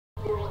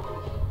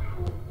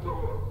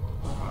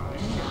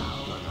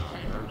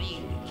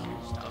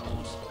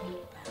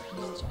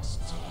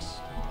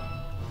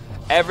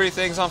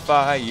Everything's on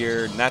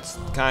fire, and that's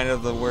kind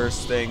of the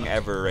worst thing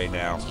ever right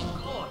now.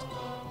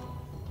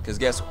 Because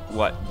guess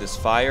what? This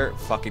fire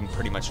fucking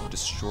pretty much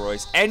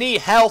destroys any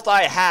health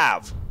I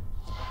have.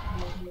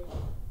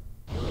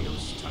 You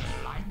used to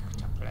like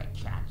to play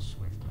catch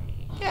with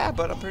me. Yeah,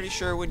 but I'm pretty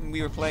sure when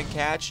we were playing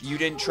catch, you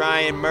didn't try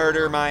and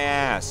murder my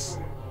ass.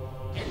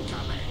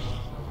 Incoming.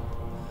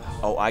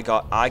 Oh, I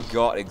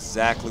got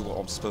exactly what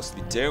I'm supposed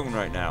to be doing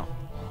right now.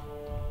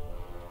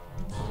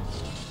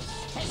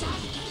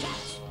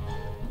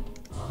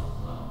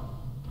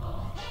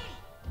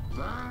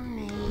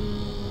 Bunny.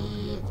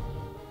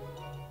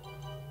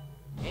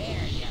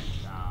 There you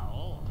go.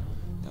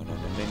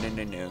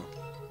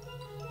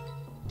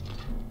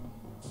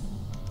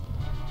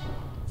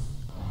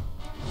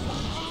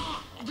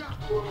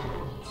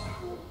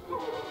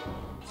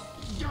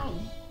 No.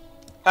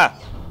 Ah.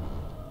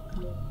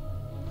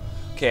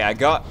 Okay, I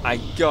got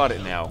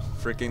it now.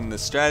 Freaking the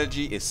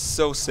strategy is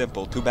so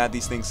simple. Too bad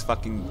these things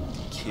fucking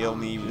kill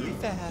me really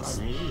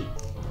fast.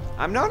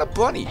 I'm not a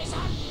bunny.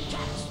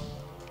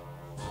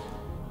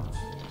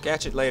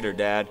 Catch it later,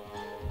 Dad.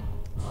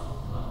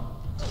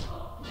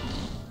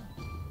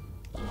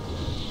 Good.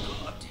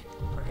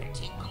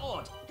 Pretty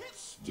good.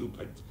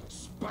 Stupid,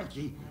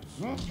 spiky.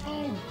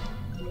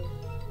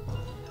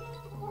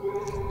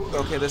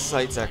 Okay, this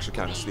site's actually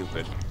kind of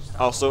stupid.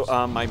 Also,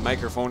 my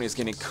microphone is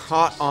getting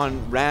caught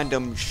on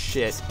random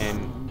shit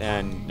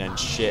and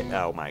shit.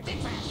 Oh my god.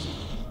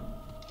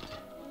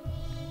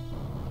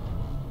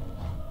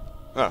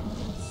 Oh.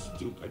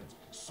 Stupid,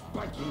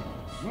 spiky,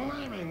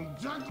 flaming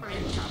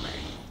duckling coming.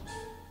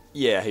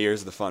 Yeah,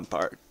 here's the fun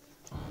part.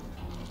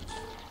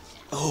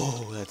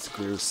 Oh, that's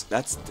gross.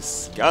 That's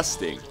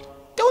disgusting.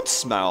 Don't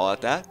smile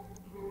at that.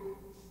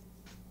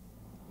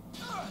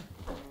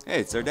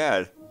 Hey, it's our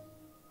dad.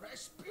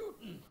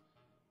 Rasputin,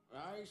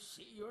 I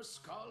see your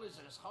skull is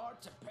as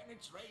hard to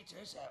penetrate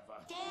as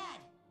ever.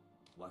 Dad!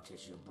 What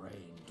is your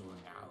brain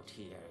doing out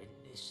here in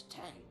this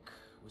tank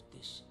with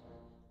this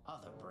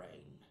other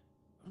brain?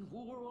 And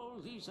who are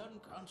all these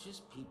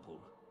unconscious people?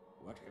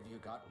 What have you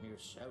gotten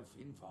yourself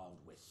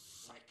involved with,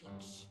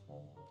 psychics?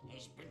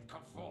 He's been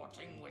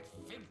cavorting with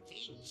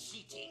filthy,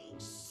 cheating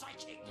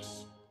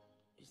psychics.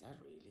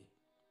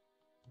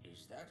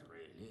 Is that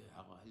really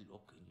how I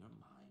look in your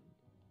mind?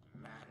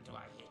 Man, do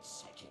I hate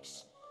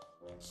psychics.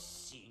 And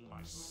seeing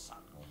my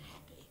son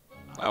happy.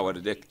 Wow, what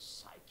a dick.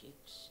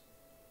 Psychics.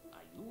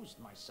 I used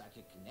my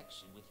psychic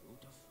connection with you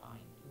to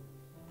find you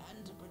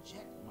and to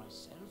project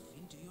myself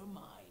into your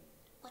mind.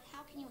 But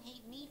how can you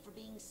hate me for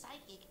being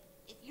psychic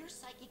if you're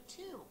psychic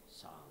too?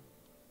 Son,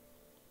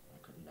 I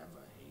could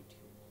never hate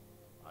you.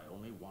 I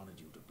only wanted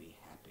you to be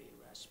happy,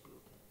 Rasputin.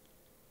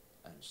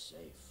 And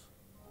safe.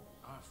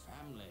 Our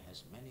family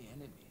has many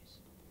enemies.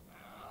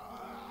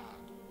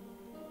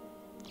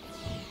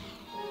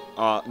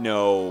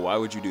 No. Why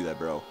would you do that,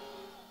 bro?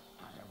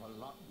 I have a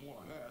lot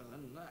more hair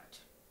than that.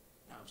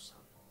 Now,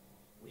 son,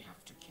 we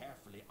have to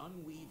carefully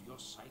unweave your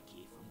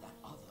psyche from that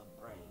other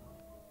brain.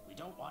 We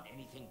don't want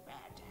anything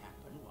bad to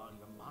happen while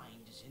your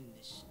mind is in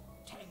this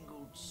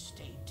tangled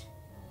state.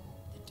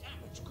 The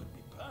damage could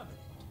be permanent.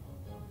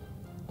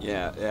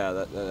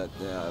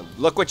 Yeah.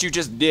 Look what you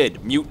just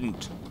did,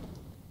 mutant.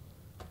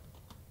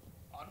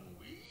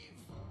 Unweave?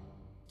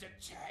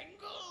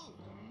 Detangle?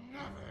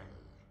 Never.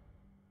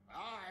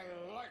 I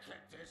like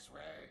it this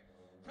way.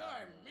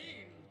 I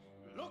mean,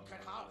 look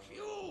at how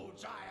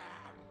huge I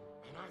am.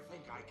 And I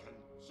think I can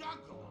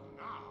juggle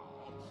now.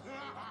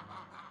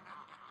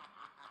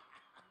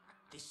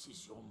 This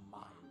is your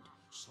mind,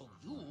 so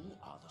you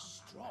are the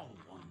strong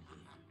one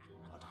here.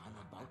 But I'm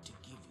about to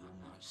give you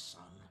my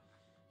son.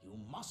 You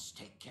must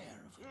take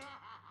care of it,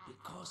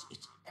 because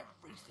it's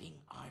everything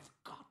I've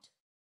got.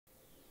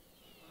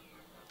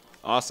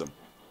 Awesome.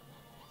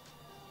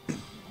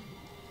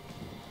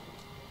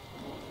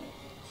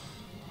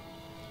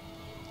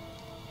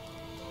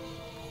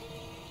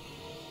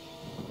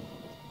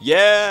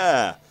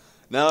 Yeah!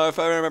 Now, if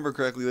I remember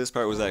correctly, this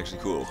part was actually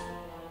cool.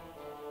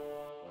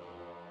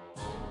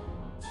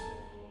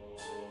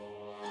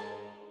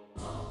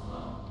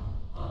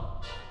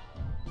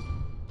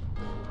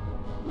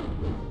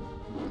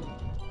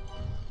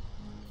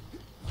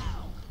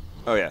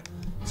 Oh yeah,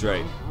 that's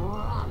right.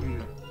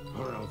 Run,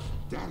 or else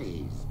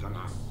Daddy's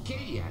gonna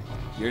kill you.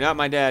 You're not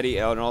my daddy,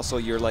 and also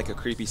you're like a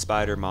creepy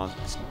spider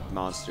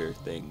monster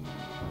thing.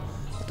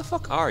 What the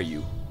fuck are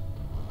you?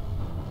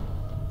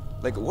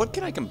 Like, what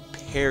can I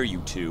compare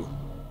you to?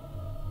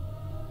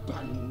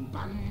 Bun,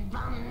 bun,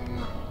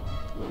 bun.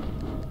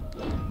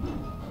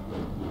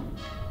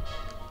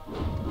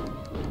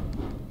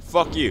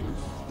 Fuck you.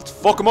 Let's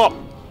fuck him up.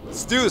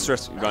 Let's do this.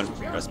 Run.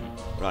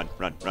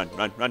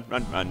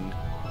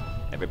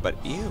 Everybody.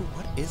 Ew,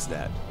 what is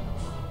that?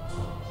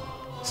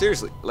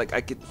 Seriously, like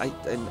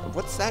and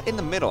what's that in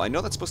the middle? I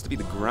know that's supposed to be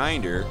the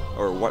grinder,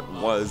 or what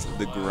was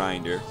the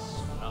grinder.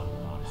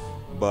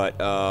 But,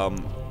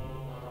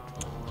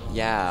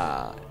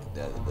 yeah.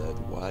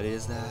 What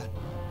is that?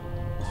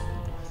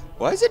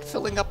 Why is it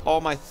filling up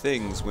all my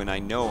things when I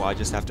know I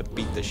just have to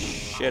beat the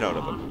shit out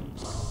of them?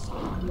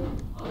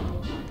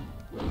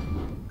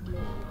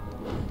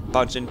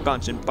 Bunching,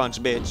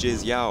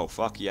 bitches, yo,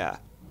 fuck yeah.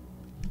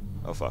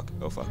 Oh fuck,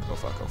 oh fuck, oh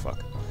fuck, oh fuck.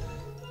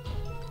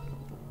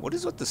 What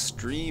is with the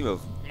stream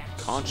of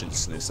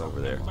consciousness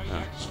over there?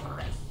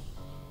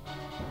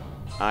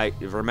 I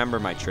remember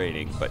my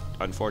training, but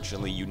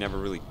unfortunately you never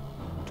really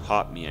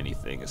taught me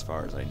anything as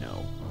far as I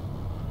know.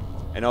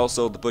 And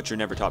also, the butcher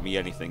never taught me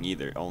anything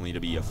either, only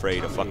to be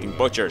afraid of fucking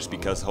butchers,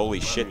 because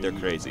holy shit, they're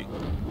crazy.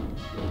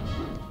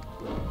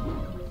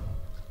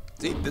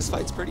 See, this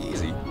fight's pretty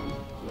easy.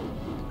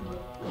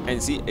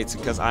 And see, it's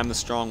because I'm the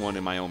strong one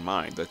in my own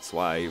mind, that's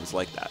why it was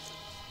like that.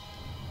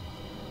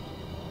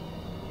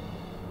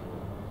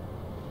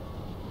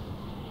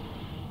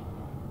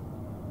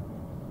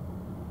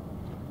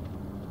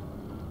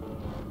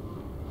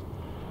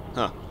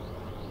 Huh.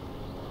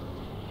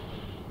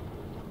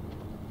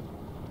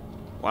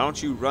 Why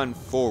don't you run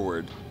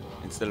forward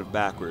instead of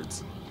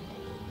backwards?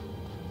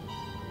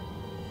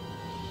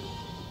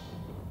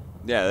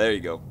 Yeah, there you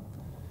go.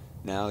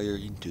 Now you're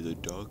into the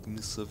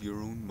darkness of your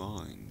own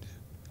mind.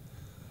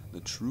 The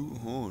true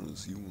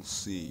horrors you will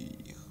see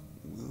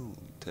will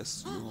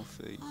test your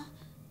faith.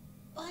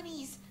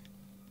 Bunnies!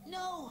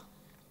 No!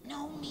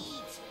 No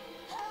meat!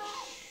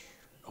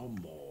 No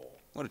more.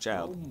 What a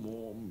child. No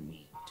more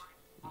meat.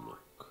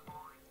 Look.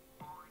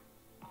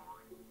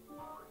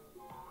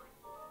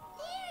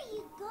 There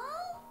you go.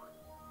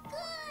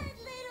 Good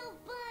little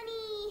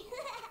bunny.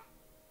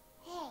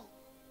 Hey,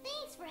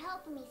 thanks for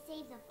helping me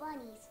save the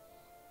bunnies.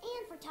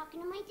 And for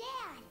talking to my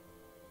dad.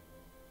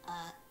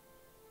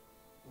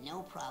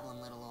 No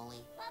problem, little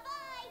Oli.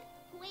 Bye-bye.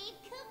 Wave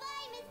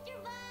goodbye,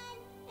 Mr. Bun.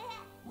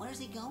 Where's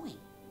he going?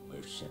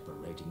 We're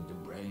separating the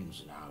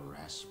brains now,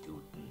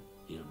 Rasputin.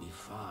 He'll be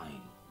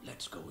fine.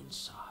 Let's go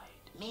inside.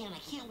 Man, I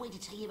can't wait to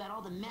tell you about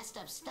all the messed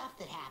up stuff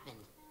that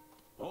happened.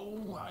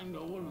 Oh, I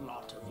know a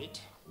lot of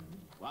it.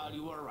 While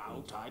you were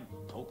out, I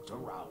poked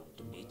around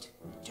a bit.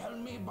 Tell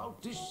me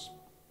about this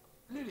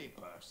lily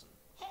person.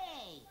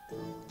 Hey!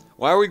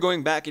 Why are we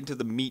going back into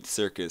the meat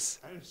circus?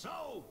 And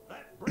so,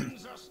 that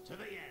brings us to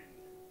the end.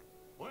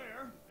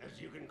 Where,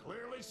 as you can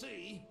clearly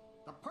see,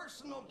 the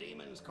personal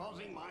demons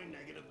causing my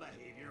negative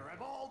behavior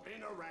have all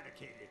been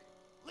eradicated,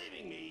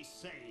 leaving me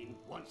sane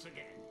once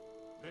again.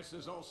 This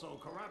is also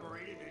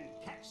corroborated in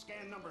CAT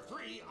scan number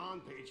 3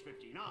 on page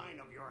 59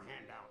 of your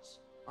handouts.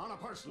 On a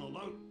personal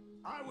note,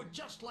 I would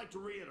just like to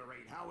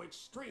reiterate how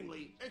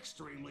extremely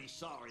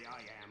sorry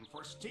I am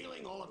for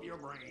stealing all of your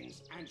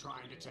brains and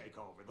trying to take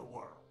over the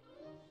world.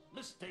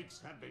 Mistakes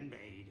have been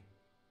made,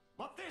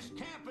 but this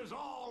camp is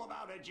all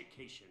about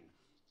education,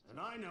 and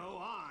I know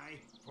I,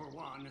 for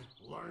one,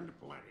 learned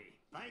plenty,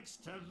 thanks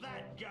to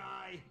that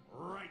guy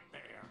right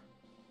there.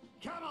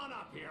 Come on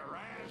up here,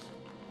 Raz.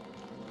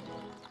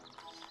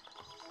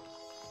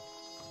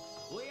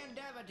 We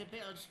endeavor to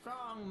build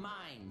strong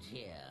minds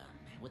here,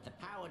 with the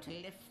power to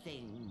lift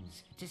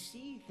things, to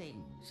see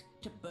things,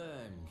 to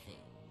burn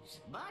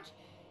things. But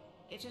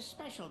it's a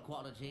special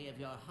quality of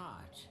your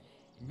heart,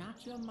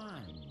 not your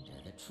mind,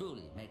 that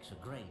truly makes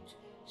a great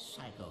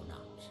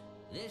psychonaut.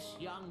 This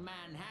young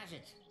man has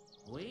it.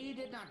 We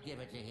did not give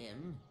it to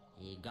him.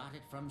 He got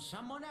it from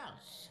someone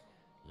else,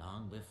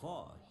 long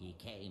before he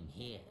came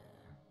here.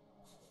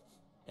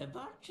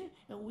 But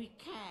we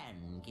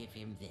can give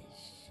him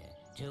this,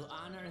 to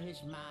honor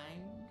his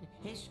mind,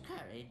 his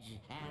courage,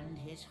 and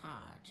his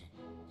heart.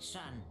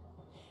 Son,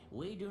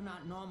 we do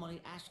not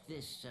normally ask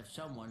this of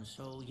someone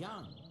so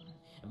young,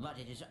 but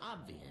it is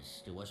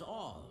obvious to us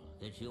all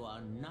that you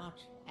are not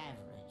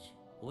average.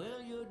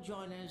 Will you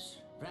join us,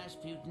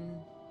 Rasputin?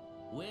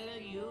 Will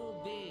you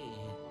be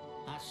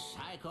a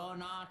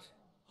psychonaut?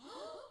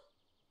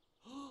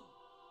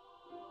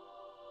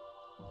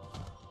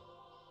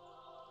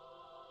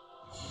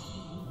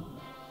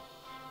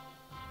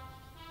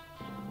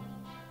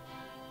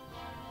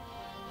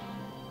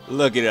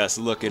 Look at us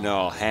looking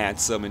all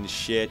handsome and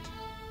shit.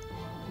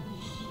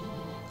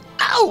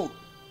 Ow!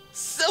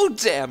 So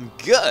damn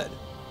good!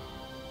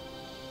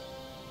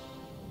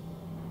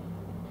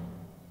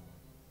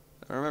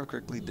 If I remember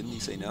correctly, didn't he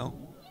say no?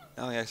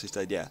 No, he actually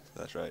said yeah,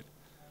 that's right.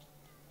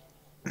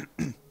 Okay,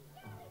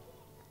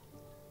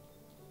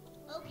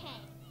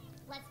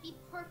 let's be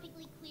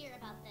perfectly clear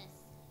about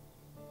this.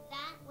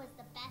 That was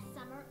the best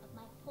summer of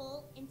my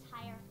whole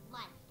entire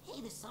life.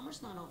 Hey, the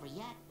summer's not over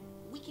yet.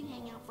 We can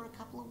hang out for a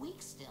couple of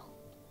weeks still.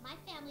 My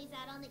family's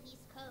out on the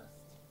East Coast.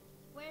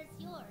 Where's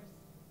yours?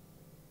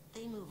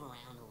 They move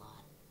around a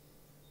lot.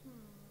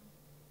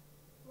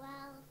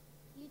 Well,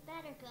 you'd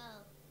better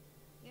go.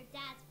 Your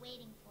dad's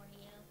waiting for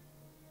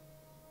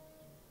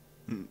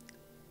you.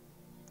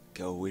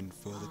 Going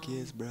for the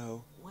kiss,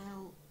 bro.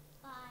 Well,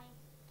 Bye.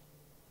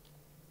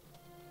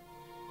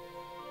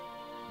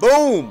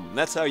 Boom!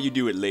 That's how you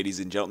do it, ladies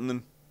and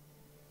gentlemen.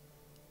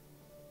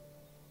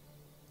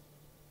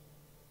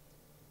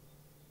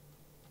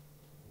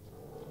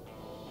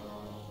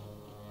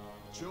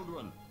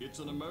 Children, it's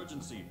an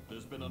emergency.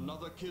 There's been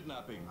another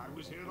kidnapping. I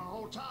was here the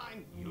whole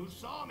time. You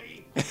saw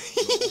me.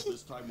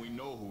 This time we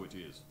know who it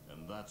is,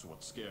 and that's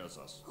what scares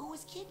us. who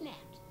was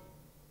kidnapped?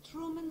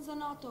 Truman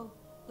Zanotto,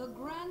 the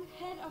grand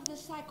head of the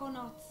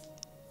Psychonauts.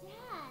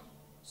 Dad.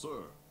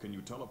 Sir, can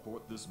you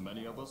teleport this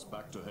many of us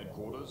back to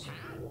headquarters?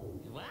 Huh?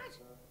 What?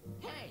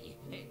 Hey,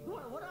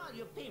 what are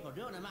you people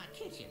doing in my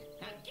kitchen?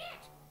 Now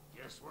get!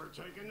 Guess we're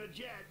taking the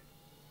jet.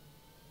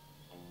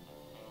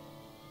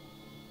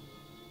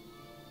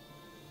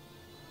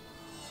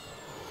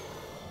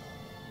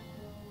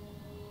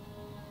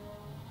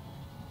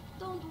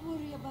 Don't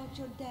worry about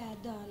your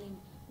dad, darling.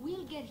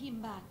 We'll get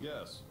him back.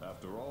 Yes,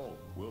 after all,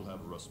 we'll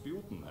have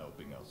Rasputin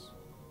helping us.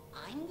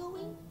 I'm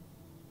going?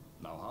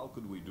 Now how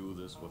could we do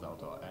this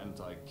without our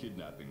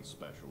anti-kidnapping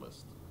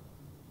specialist?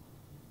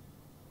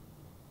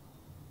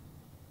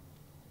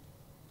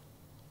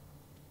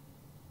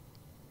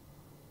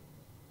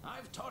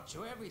 I've taught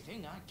you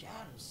everything I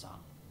can, son.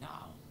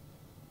 Now,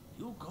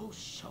 you go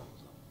show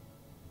them.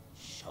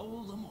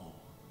 Show them all.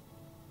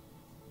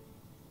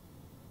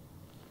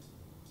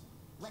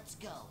 Let's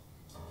go.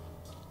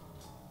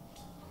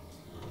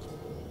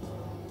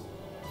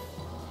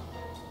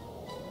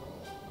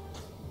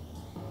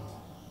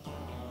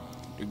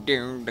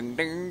 Ding, ding,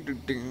 ding,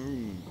 ding,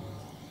 ding.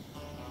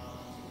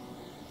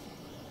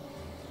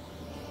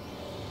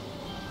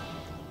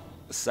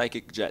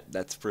 Psychic jet,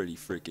 that's pretty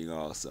freaking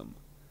awesome.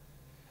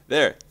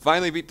 There,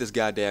 finally beat this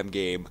goddamn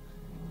game.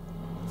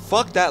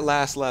 Fuck that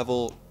last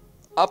level.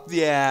 Up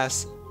the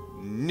ass.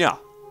 No.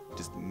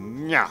 Just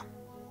no.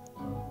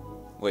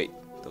 Wait,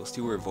 those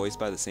two were voiced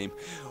by the same.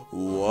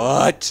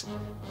 What?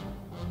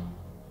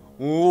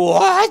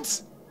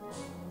 What?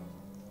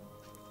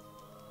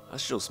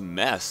 That's just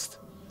messed.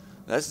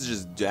 That's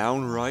just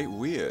downright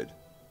weird.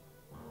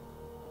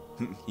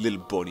 Little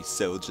bunny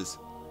soldiers.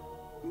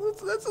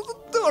 That's an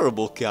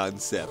adorable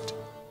concept.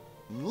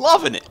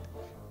 Loving it.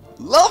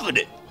 Loving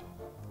it.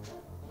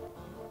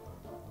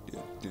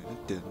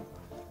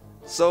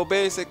 So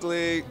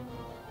basically,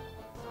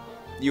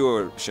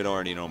 you should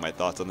already know my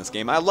thoughts on this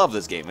game. I love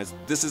this game.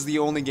 This is the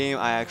only game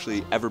I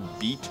actually ever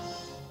beat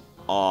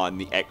on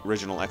the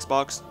original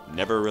Xbox.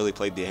 Never really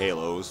played the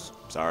Halos.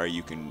 Sorry,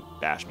 you can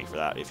bash me for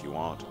that if you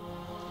want.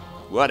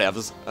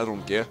 Whatevers, I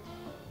don't care.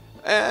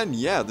 And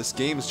yeah, this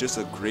game is just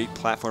a great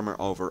platformer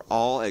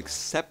overall,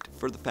 except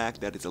for the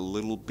fact that it's a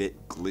little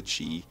bit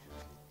glitchy.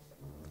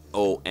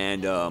 Oh,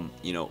 and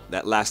you know,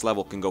 that last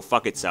level can go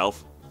fuck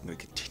itself. I'm gonna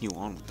continue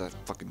on with that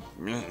fucking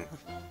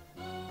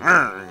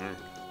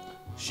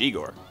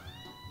Shigor,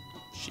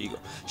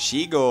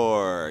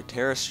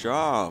 Terra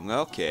Strong.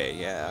 Okay,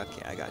 yeah,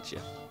 okay, I got you.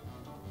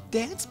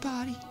 Dance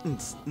party.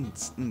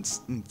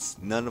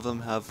 None of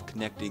them have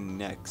connecting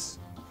necks.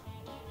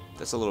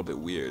 That's a little bit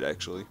weird,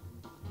 actually.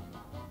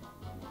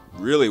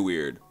 Really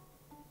weird.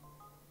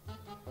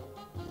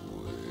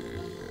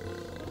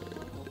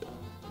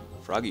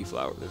 Froggy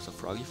flower. There's a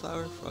froggy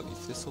flower? Froggy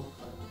thistle?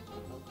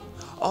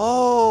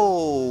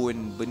 Oh,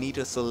 and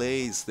Benita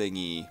Soleil's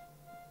thingy.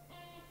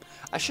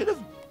 I should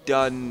have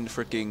done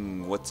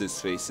freaking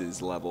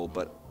what's-his-face's level,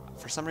 but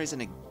for some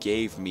reason it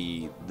gave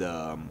me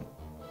the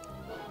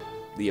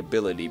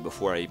ability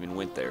before I even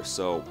went there,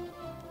 so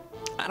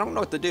I don't know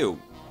what to do.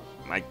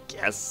 I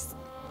guess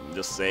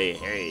just say,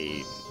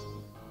 hey,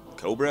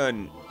 Cobra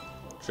and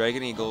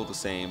Dragon Eagle the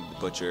same,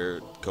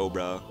 Butcher,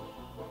 Cobra,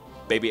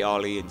 Baby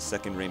Ollie, and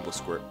second Rainbow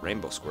Squirt.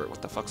 Rainbow Squirt?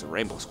 What the fuck's a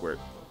Rainbow Squirt?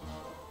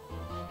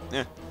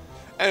 Eh.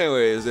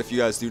 Anyways, if you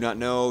guys do not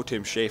know,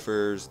 Tim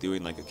Schafer's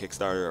doing like a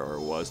Kickstarter, or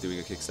was doing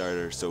a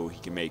Kickstarter, so he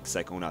can make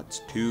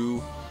Psychonauts 2,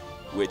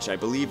 which I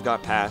believe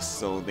got passed,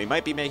 so they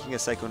might be making a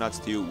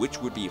Psychonauts 2,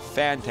 which would be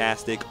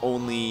fantastic,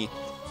 only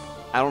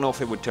I don't know if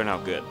it would turn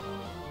out good.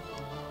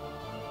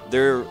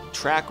 Their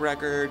track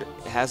record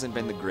hasn't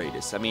been the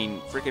greatest. I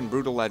mean, freaking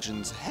Brutal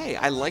Legends, hey,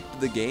 I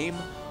liked the game.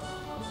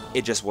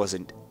 It just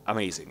wasn't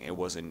amazing. It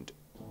wasn't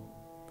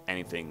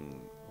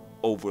anything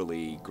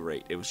overly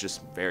great. It was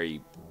just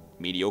very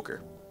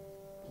mediocre.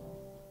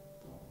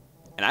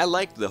 And I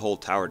liked the whole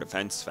tower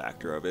defense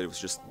factor of it.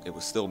 It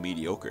was still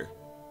mediocre.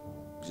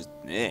 Just,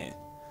 eh.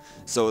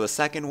 So the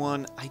second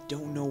one, I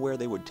don't know where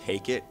they would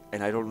take it,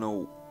 and I don't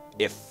know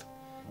if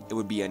it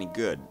would be any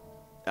good.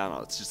 I don't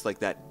know, it's just like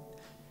that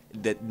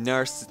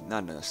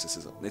not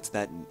narcissism, it's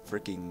that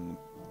freaking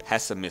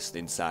pessimist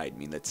inside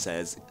me that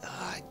says,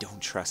 I don't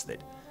trust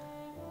it.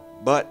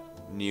 But,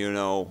 you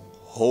know,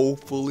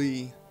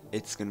 hopefully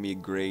it's gonna be a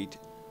great...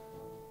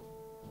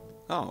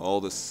 Oh,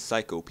 all the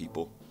psycho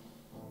people.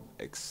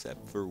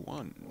 Except for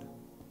one.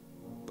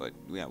 But,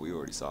 yeah, we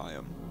already saw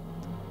him.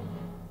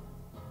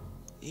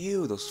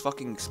 Ew, those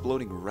fucking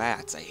exploding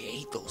rats. I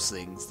hate those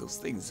things. Those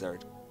things are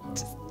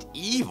just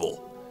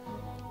evil.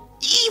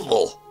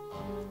 Evil!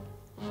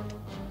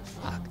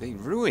 Fuck, they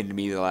ruined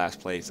me the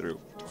last playthrough.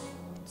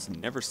 Let's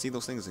never see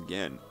those things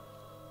again.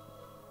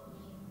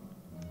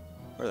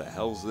 Where the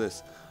hell's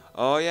this?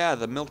 Oh yeah,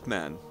 the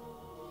milkman.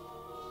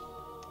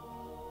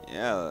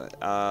 Yeah,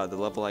 the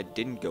level I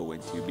didn't go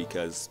into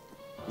because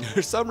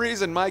for some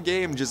reason my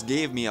game just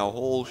gave me a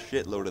whole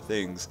shitload of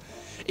things.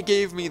 It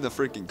gave me the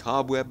freaking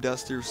cobweb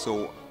duster,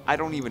 so I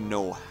don't even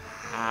know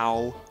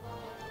how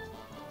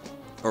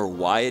or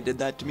why it did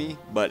that to me,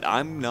 but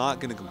I'm not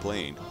gonna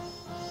complain.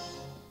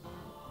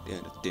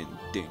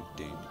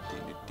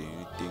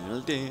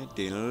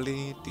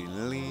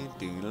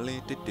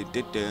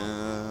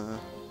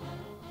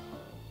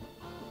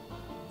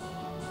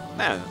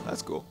 Man,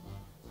 that's cool.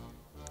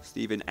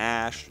 Steven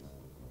Ash.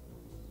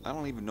 I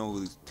don't even know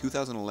who's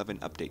 2011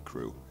 update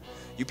crew.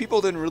 You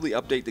people didn't really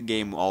update the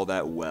game all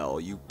that well.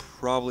 You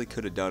probably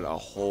could have done a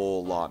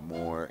whole lot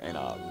more and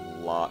a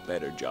lot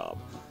better job.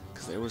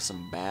 Because there were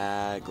some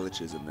bad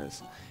glitches in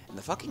this. And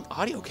the fucking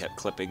audio kept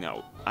clipping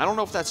out. I don't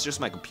know if that's just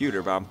my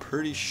computer, but I'm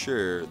pretty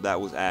sure that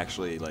was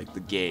actually like the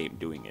game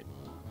doing it.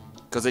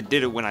 Because it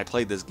did it when I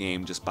played this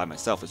game just by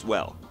myself as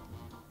well.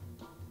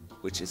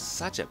 Which is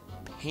such a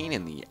pain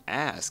in the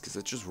ass, because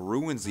it just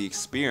ruins the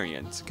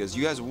experience. Because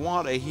you guys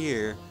want to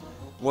hear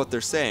what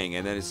they're saying,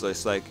 and then it's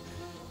just like,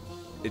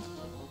 it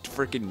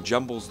freaking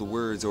jumbles the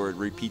words or it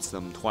repeats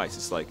them twice.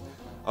 It's like,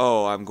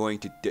 oh, I'm going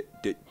to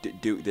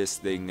do this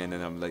thing, and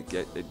then I'm like,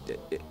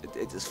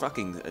 it's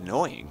fucking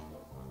annoying.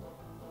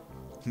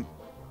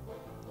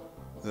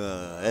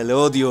 El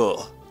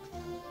odio.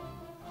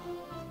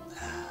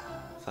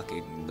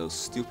 Fucking those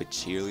stupid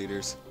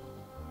cheerleaders.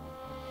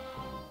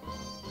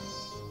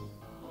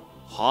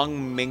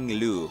 Hong Ming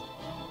Lu.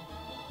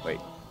 Wait,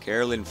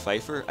 Carolyn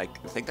Pfeiffer? I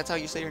think that's how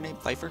you say your name?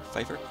 Pfeiffer?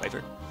 Pfeiffer?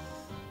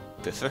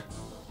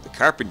 The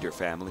Carpenter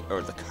family.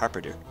 Or the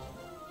Carpenter.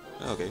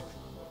 Okay.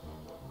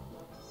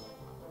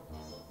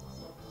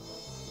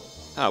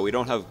 Ah, we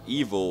don't have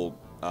evil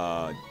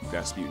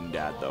Rasputin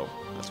dad, though.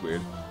 That's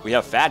weird. We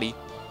have Fatty.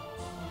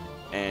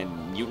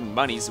 And mutant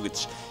bunnies,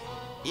 which...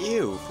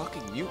 Ew,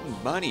 fucking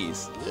mutant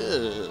bunnies.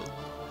 Ugh.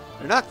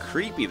 They're not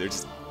creepy, they're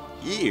just...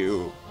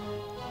 Ew.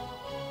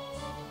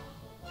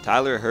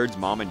 Tyler Hurd's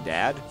mom and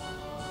dad?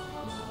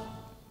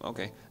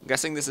 Okay. I'm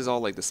guessing this is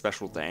all like the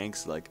special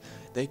thanks, like,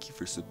 thank you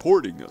for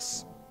supporting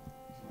us.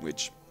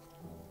 Which,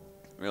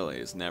 really,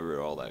 is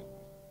never all that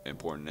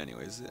important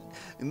anyways.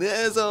 And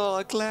there's all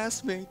our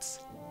classmates.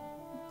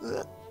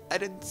 I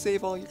didn't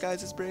save all you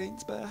guys'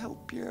 brains, but I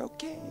hope you're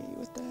okay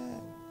with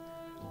that.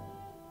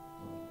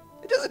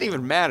 It doesn't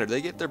even matter, they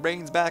get their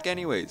brains back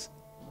anyways.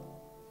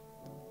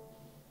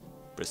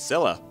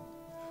 Priscilla?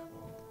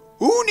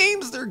 Who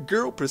names their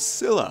girl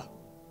Priscilla?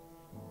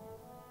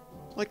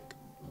 Like,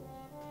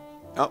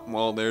 oh,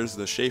 well, there's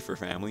the Schaefer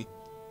family.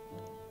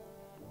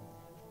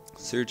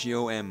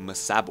 Sergio and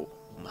Masabo.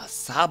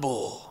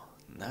 Masabo!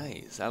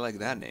 Nice, I like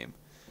that name.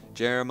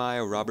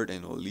 Jeremiah, Robert,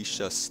 and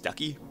Alicia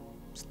Stuckey?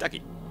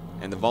 Stuckey.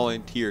 And the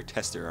Volunteer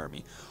Tester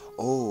Army.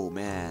 Oh,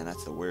 man,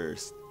 that's the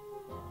worst.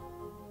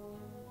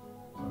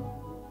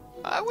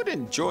 I would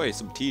enjoy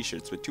some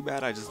t-shirts, but too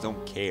bad I just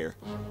don't care.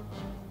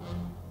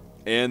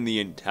 And the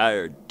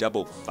entire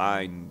Double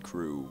Fine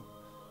crew.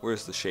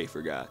 Where's the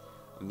Schaefer guy?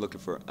 I'm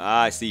looking for...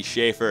 Ah, I see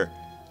Schaefer.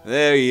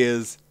 There he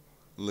is.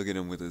 Look at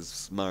him with his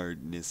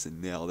smartness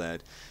and all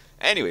that.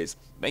 Anyways,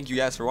 thank you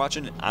guys for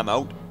watching. I'm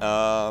out.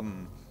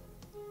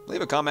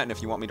 Leave a comment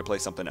if you want me to play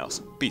something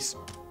else. Peace.